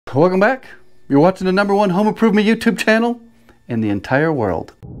Welcome back. You're watching the #1 home improvement YouTube channel in the entire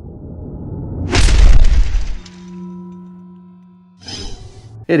world.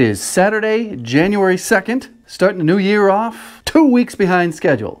 It is Saturday, January 2nd, starting the new year off 2 weeks behind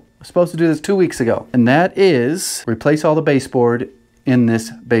schedule. I was supposed to do this 2 weeks ago, and that is replace all the baseboard in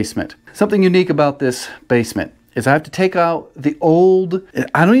this basement. Something unique about this basement is I have to take out the old,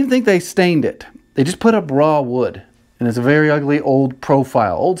 I don't even think they stained it. They just put up raw wood, and it's a very ugly old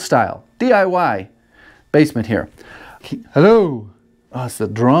profile, old style, DIY basement here. Hello. Oh, it's the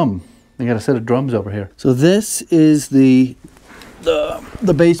drum. They got a set of drums over here. So this is the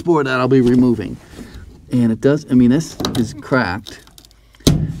baseboard that I'll be removing. And it does, I mean, this is cracked.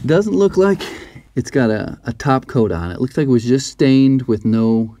 It doesn't look like it's got a top coat on it. It looks like it was just stained with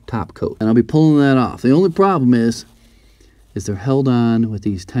no top coat. And I'll be pulling that off. The only problem is they're held on with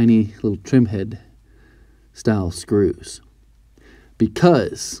these tiny little trim head style screws.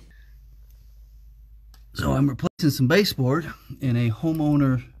 Because, so I'm replacing some baseboard in a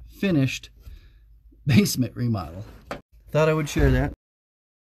homeowner finished basement remodel. Thought I would share that.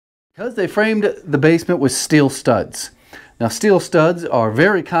 Because they framed the basement with steel studs. Now, steel studs are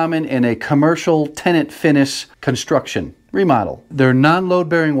very common in a commercial tenant finish construction remodel. They're non-load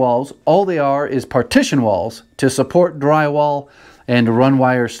bearing walls. All they are is partition walls to support drywall and to run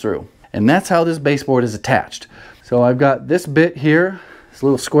wires through. And that's how this baseboard is attached. So I've got this bit here, this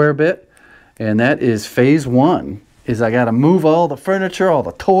little square bit, and that is phase one, is I got to move all the furniture, all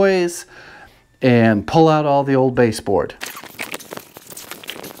the toys, and pull out all the old baseboard.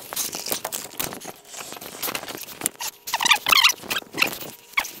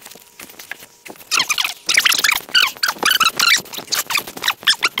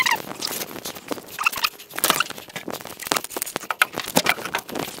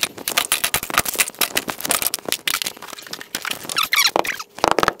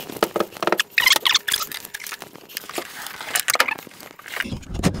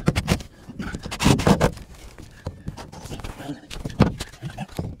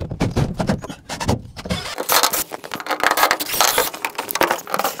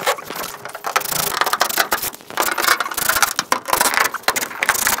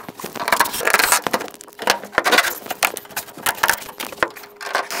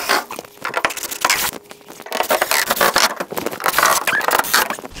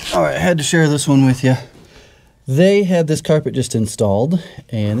 All right, I had to share this one with you. They had this carpet just installed,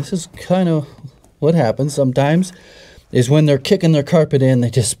 and this is kind of what happens sometimes, is when they're kicking their carpet in, they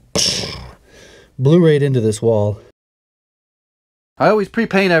just blew right into this wall. I always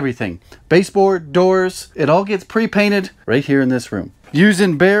pre-paint everything. Baseboard, doors, it all gets pre-painted right here in this room.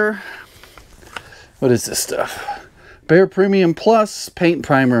 Using Behr, what is this stuff? Behr Premium Plus Paint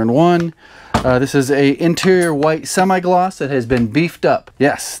Primer in one. This is a interior white semi-gloss that has been beefed up.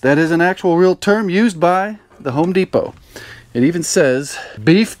 Yes, that is an actual real term used by the Home Depot. It even says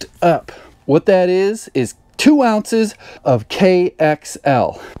beefed up. What that is 2 ounces of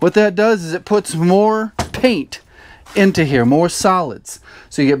KXL. What that does is it puts more paint into here, more solids,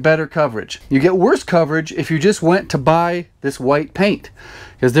 so you get better coverage. You get worse coverage if you just went to buy this white paint,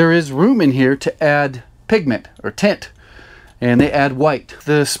 because there is room in here to add pigment or tint. And they add white.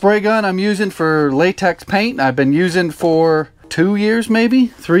 The spray gun I'm using for latex paint, I've been using for 2 years, maybe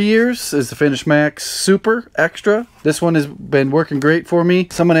 3 years, is the Finish Max Super Extra. This one has been working great for me.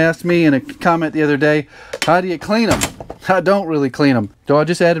 Someone asked me in a comment the other day, how do you clean them? I don't really clean them. So I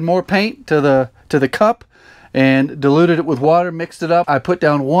just added more paint to the cup and diluted it with water, mixed it up. I put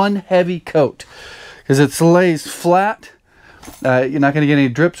down one heavy coat because it lays flat. You're not going to get any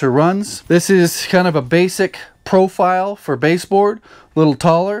drips or runs. This is kind of a basic profile for baseboard, a little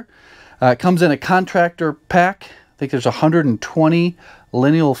taller. It comes in a contractor pack. I think there's 120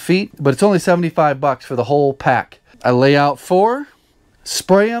 lineal feet, but it's only 75 bucks for the whole pack. I lay out 4,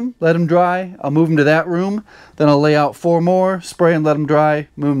 spray them, let them dry. I'll move them to that room. Then I'll lay out 4 more, spray and let them dry,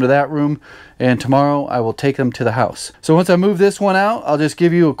 move them to that room, and tomorrow I will take them to the house. So once I move this one out, I'll just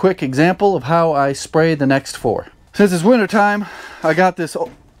give you a quick example of how I spray the next 4. Since it's winter time, I got this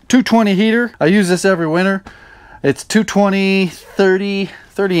 220 heater. I use this every winter. It's 220, 30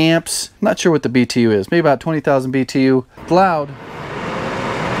 amps. I'm not sure what the BTU is. Maybe about 20,000 BTU. It's loud.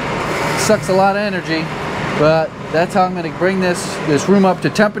 Sucks a lot of energy, but that's how I'm going to bring this room up to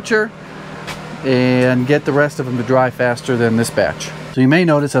temperature and get the rest of them to dry faster than this batch. So you may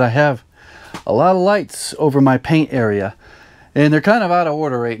notice that I have a lot of lights over my paint area, and they're kind of out of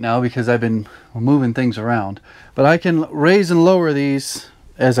order right now because I've been moving things around. But I can raise and lower these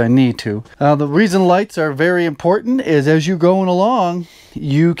as I need to. The reason lights are very important is as you're going along,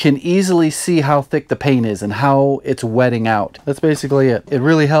 you can easily see how thick the paint is and how it's wetting out. That's basically it. It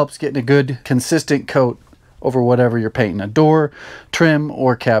really helps getting a good consistent coat over whatever you're painting, a door, trim,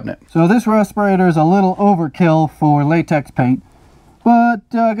 or cabinet. So this respirator is a little overkill for latex paint, but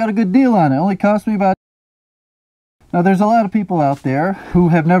I got a good deal on it. It only cost me about... Now there's a lot of people out there who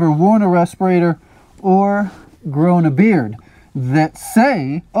have never worn a respirator or grown a beard that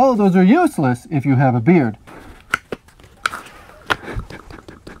say, oh, those are useless if you have a beard.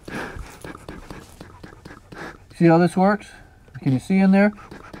 See how this works? Can you see in there?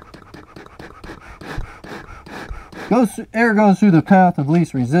 Air goes through the path of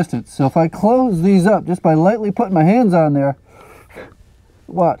least resistance. So if I close these up just by lightly putting my hands on there,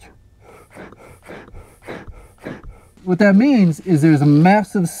 watch. What that means is there's a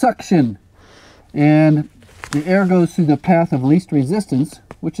massive suction and the air goes through the path of least resistance,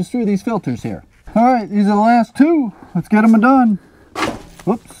 which is through these filters here. All right, these are the last two. Let's get them done.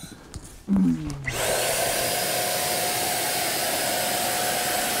 Whoops.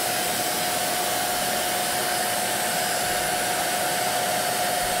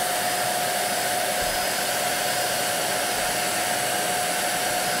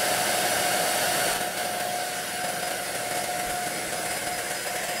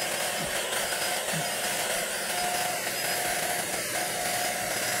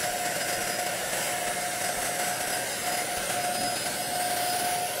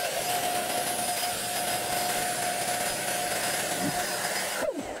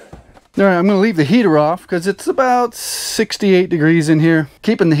 All right, I'm going to leave the heater off because it's about 68 degrees in here.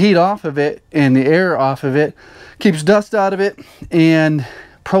 Keeping the heat off of it and the air off of it keeps dust out of it and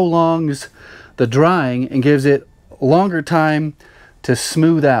prolongs the drying and gives it a longer time to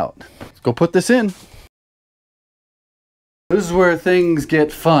smooth out. Let's go put this in. This is where things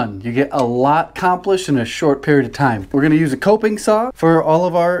get fun. You get a lot accomplished in a short period of time. We're going to use a coping saw for all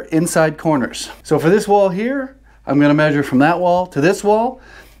of our inside corners. So for this wall here, I'm going to measure from that wall to this wall.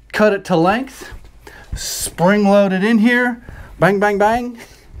 Cut it to length, spring load it in here, bang, bang, bang,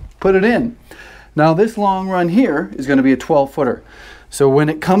 put it in. Now this long run here is going to be a 12-footer. So when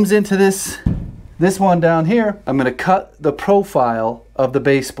it comes into this one down here, I'm going to cut the profile of the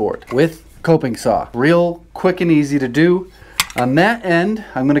baseboard with coping saw. Real quick and easy to do. On that end,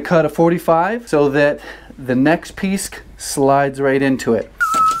 I'm going to cut a 45 so that the next piece slides right into it.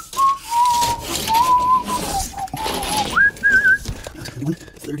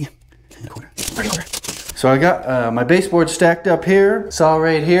 So I got my baseboard stacked up here, saw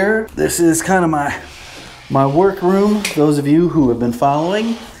right here. This is kind of my work room. Those of you who have been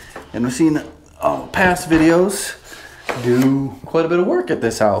following and have seen past videos do quite a bit of work at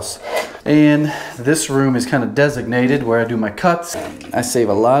this house. And this room is kind of designated where I do my cuts. I save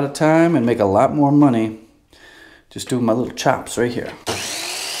a lot of time and make a lot more money just doing my little chops right here.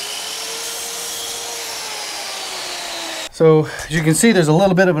 So as you can see, there's a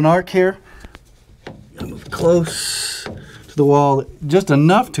little bit of an arc here. Move close to the wall, just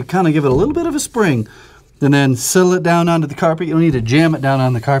enough to kind of give it a little bit of a spring, and then settle it down onto the carpet. You don't need to jam it down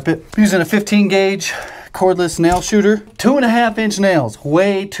on the carpet. I'm using a 15 gauge cordless nail shooter. 2.5-inch nails,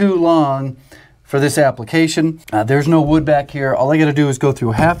 way too long for this application. There's no wood back here. All I got to do is go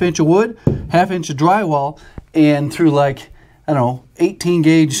through 1/2 inch of wood, 1/2 inch of drywall, and through like, I don't know, 18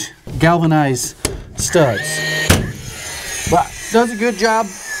 gauge galvanized studs. But does a good job.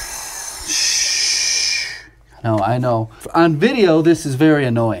 No, I know. On video, this is very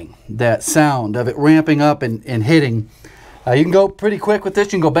annoying. That sound of it ramping up and hitting. You can go pretty quick with this.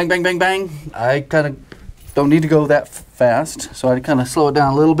 You can go bang, bang, bang, bang. I kind of don't need to go that fast, so I kind of slow it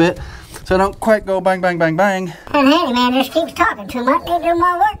down a little bit so I don't quite go bang, bang, bang, bang. And Handyman just keeps talking too much. Need to do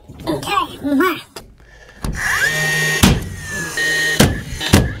more work. Okay.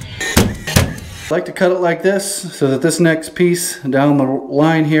 I like to cut it like this so that this next piece down the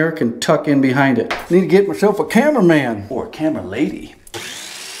line here can tuck in behind it. I need to get myself a cameraman or a camera lady.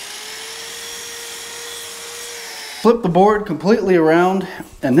 Flip the board completely around,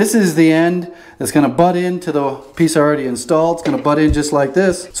 and this is the end that's going to butt into the piece I already installed. It's going to butt in just like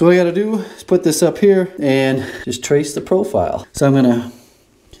this. So what I got to do is put this up here and just trace the profile. So I'm going to,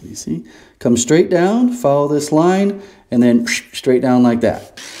 can you see? Come straight down, follow this line, and then straight down like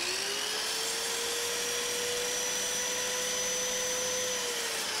that.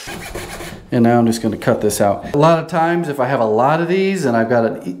 And now I'm just going to cut this out. A lot of times if I have a lot of these and I've got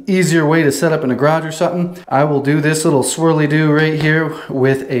an easier way to set up in a garage or something, I will do this little swirly-do right here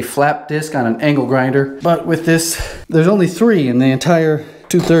with a flap disc on an angle grinder. But with this, there's only 3 in the entire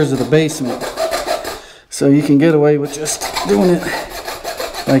 2/3 of the basement. So you can get away with just doing it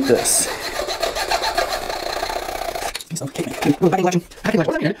like this.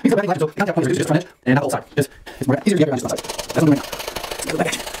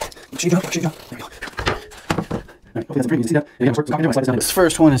 This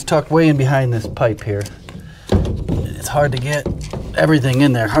first one is tucked way in behind this pipe here. It's hard to get everything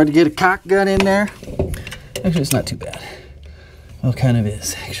in there. Hard to get a caulk gun in there. Actually, it's not too bad. Well, it kind of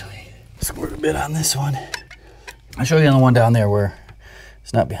is, actually. Squirt a bit on this one. I'll show you on the one down there where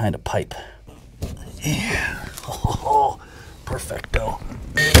it's not behind a pipe. Yeah. Oh, perfecto.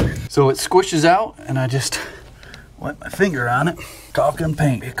 So it squishes out, and I just wipe my finger on it. Caulk and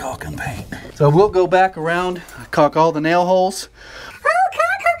paint, caulk and paint. So we'll go back around, caulk all the nail holes.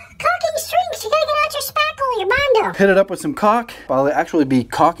 Caulking strings. You gotta get out your spackle, your Bondo. Hit it up with some caulk. I'll actually be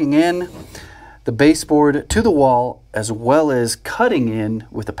caulking in the baseboard to the wall, as well as cutting in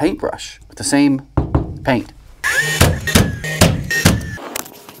with a paintbrush with the same paint.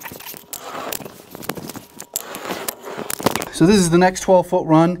 So this is the next 12-foot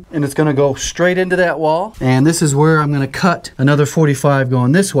run, and it's gonna go straight into that wall. And this is where I'm gonna cut another 45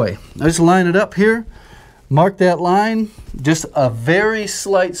 going this way. I just line it up here, mark that line, just a very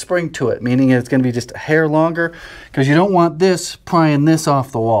slight spring to it, meaning it's gonna be just a hair longer, because you don't want this prying this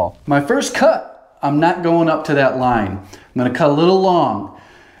off the wall. My first cut, I'm not going up to that line. I'm gonna cut a little long,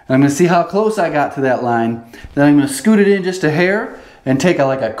 and I'm gonna see how close I got to that line. Then I'm gonna scoot it in just a hair, and take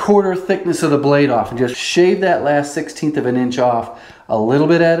like a quarter thickness of the blade off and just shave that last 1/16 of an inch off a little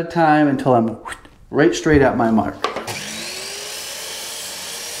bit at a time until I'm right straight at my mark.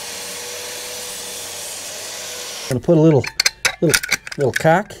 I'm gonna put a little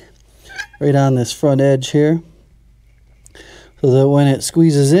caulk right on this front edge here, so that when it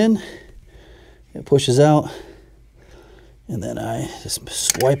squeezes in, it pushes out, and then I just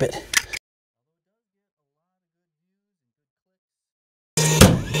swipe it.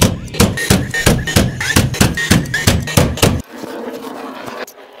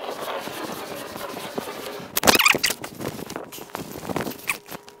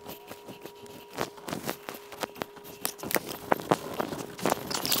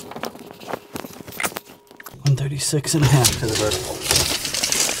 .36 and a half to the vertical.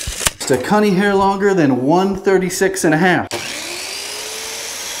 It's a cunny hair longer than 136 and a half.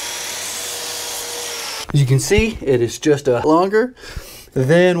 As you can see, it is just a longer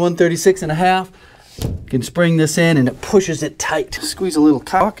than 136 and a half. You can spring this in and it pushes it tight. Squeeze a little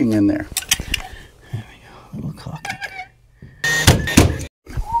caulking in there. There we go, a little caulking.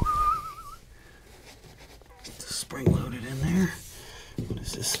 Spring loaded in there. What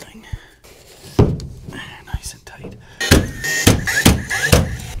is this thing? Nice and tight.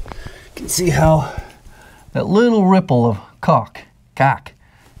 You can see how that little ripple of caulking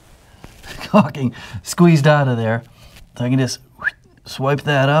squeezed out of there. So I can just swipe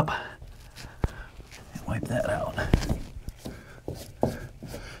that up and wipe that out.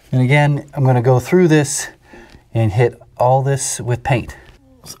 And again, I'm going to go through this and hit all this with paint.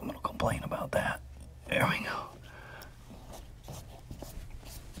 Someone will complain about that. There we go.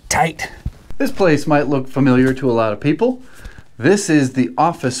 Tight. This place might look familiar to a lot of people. This is the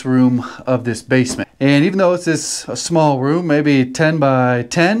office room of this basement. And even though it's a small room, maybe 10 by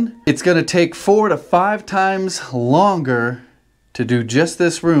 10, it's gonna take 4 to 5 times longer to do just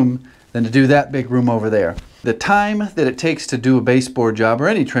this room than to do that big room over there. The time that it takes to do a baseboard job or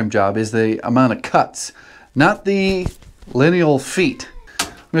any trim job is the amount of cuts, not the lineal feet. I'm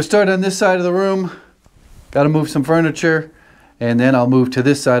gonna start on this side of the room, gotta move some furniture, and then I'll move to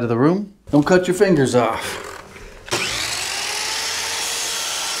this side of the room. Don't cut your fingers off.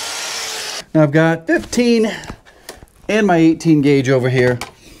 Now I've got 15 and my 18 gauge over here.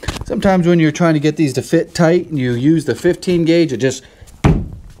 Sometimes when you're trying to get these to fit tight and you use the 15 gauge, it just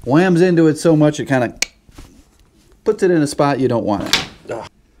whams into it so much it kind of puts it in a spot you don't want it. Ugh.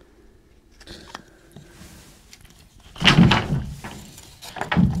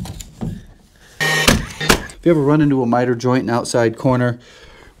 If you ever run into a miter joint in outside corner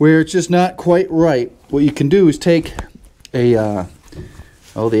where it's just not quite right, what you can do is take the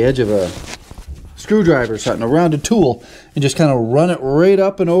edge of a screwdriver or something, a rounded tool, and just kind of run it right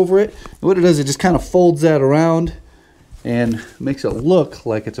up and over it. And what it does, it just kind of folds that around and makes it look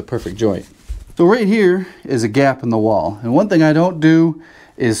like it's a perfect joint. So right here is a gap in the wall. And one thing I don't do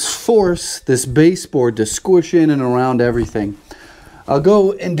is force this baseboard to squish in and around everything. I'll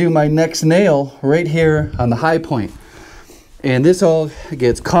go and do my next nail right here on the high point. And this all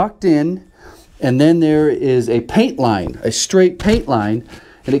gets caulked in, and then there is a paint line, a straight paint line,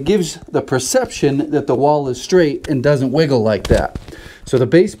 and it gives the perception that the wall is straight and doesn't wiggle like that. So the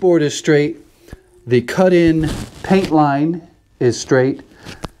baseboard is straight, the cut-in paint line is straight,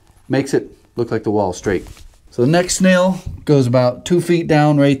 makes it look like the wall's straight. So the next nail goes about 2 feet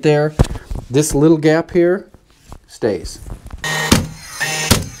down right there. This little gap here stays.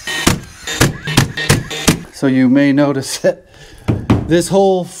 So you may notice that this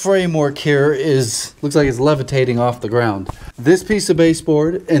whole framework here looks like it's levitating off the ground. This piece of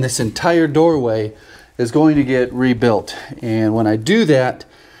baseboard and this entire doorway is going to get rebuilt. And when I do that,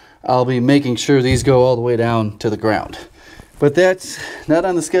 I'll be making sure these go all the way down to the ground. But that's not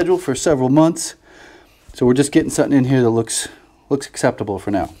on the schedule for several months. So we're just getting something in here that looks acceptable for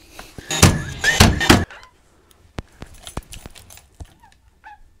now.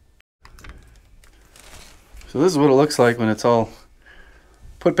 So this is what it looks like when it's all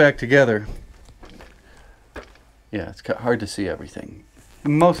put back together. Yeah, it's hard to see everything.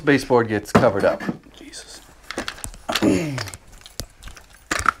 Most baseboard gets covered up. Jesus.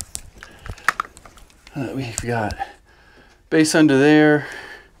 We've got base under there.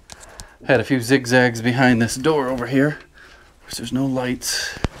 Had a few zigzags behind this door over here. There's no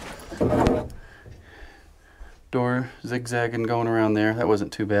lights. Door zigzagging going around there. That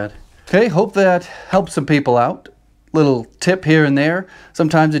wasn't too bad. Okay, hope that helps some people out. Little tip here and there.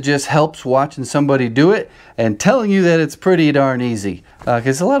 Sometimes it just helps watching somebody do it and telling you that it's pretty darn easy.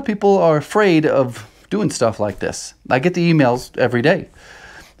 Because a lot of people are afraid of doing stuff like this. I get the emails every day.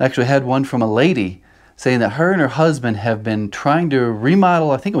 I actually had one from a lady saying that her and her husband have been trying to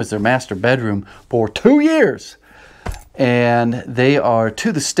remodel, I think it was their master bedroom, for 2 years. And they are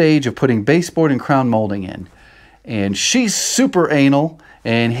to the stage of putting baseboard and crown molding in. And she's super anal.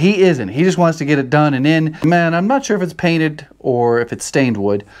 And he isn't. He just wants to get it done and in. Man, I'm not sure if it's painted or if it's stained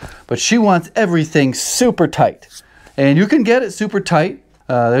wood, but she wants everything super tight. And you can get it super tight.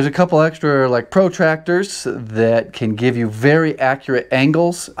 There's a couple extra like protractors that can give you very accurate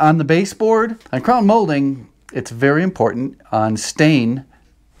angles on the baseboard. On crown molding, it's very important on stained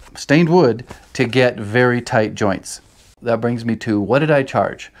wood to get very tight joints. That brings me to, what did I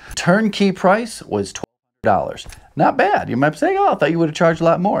charge? Turnkey price was $12. Not bad. You might say, oh, I thought you would have charged a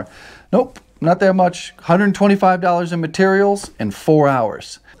lot more. Nope, not that much. $125 in materials in 4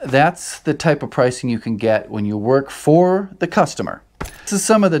 hours. That's the type of pricing you can get when you work for the customer. This is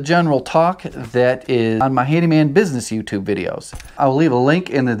some of the general talk that is on my Handyman Business YouTube videos. I'll leave a link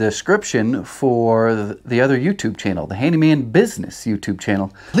in the description for the other YouTube channel, the Handyman Business YouTube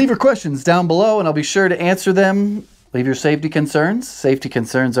channel. Leave your questions down below and I'll be sure to answer them. Leave your safety concerns. Safety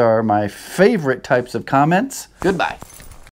concerns are my favorite types of comments. Goodbye.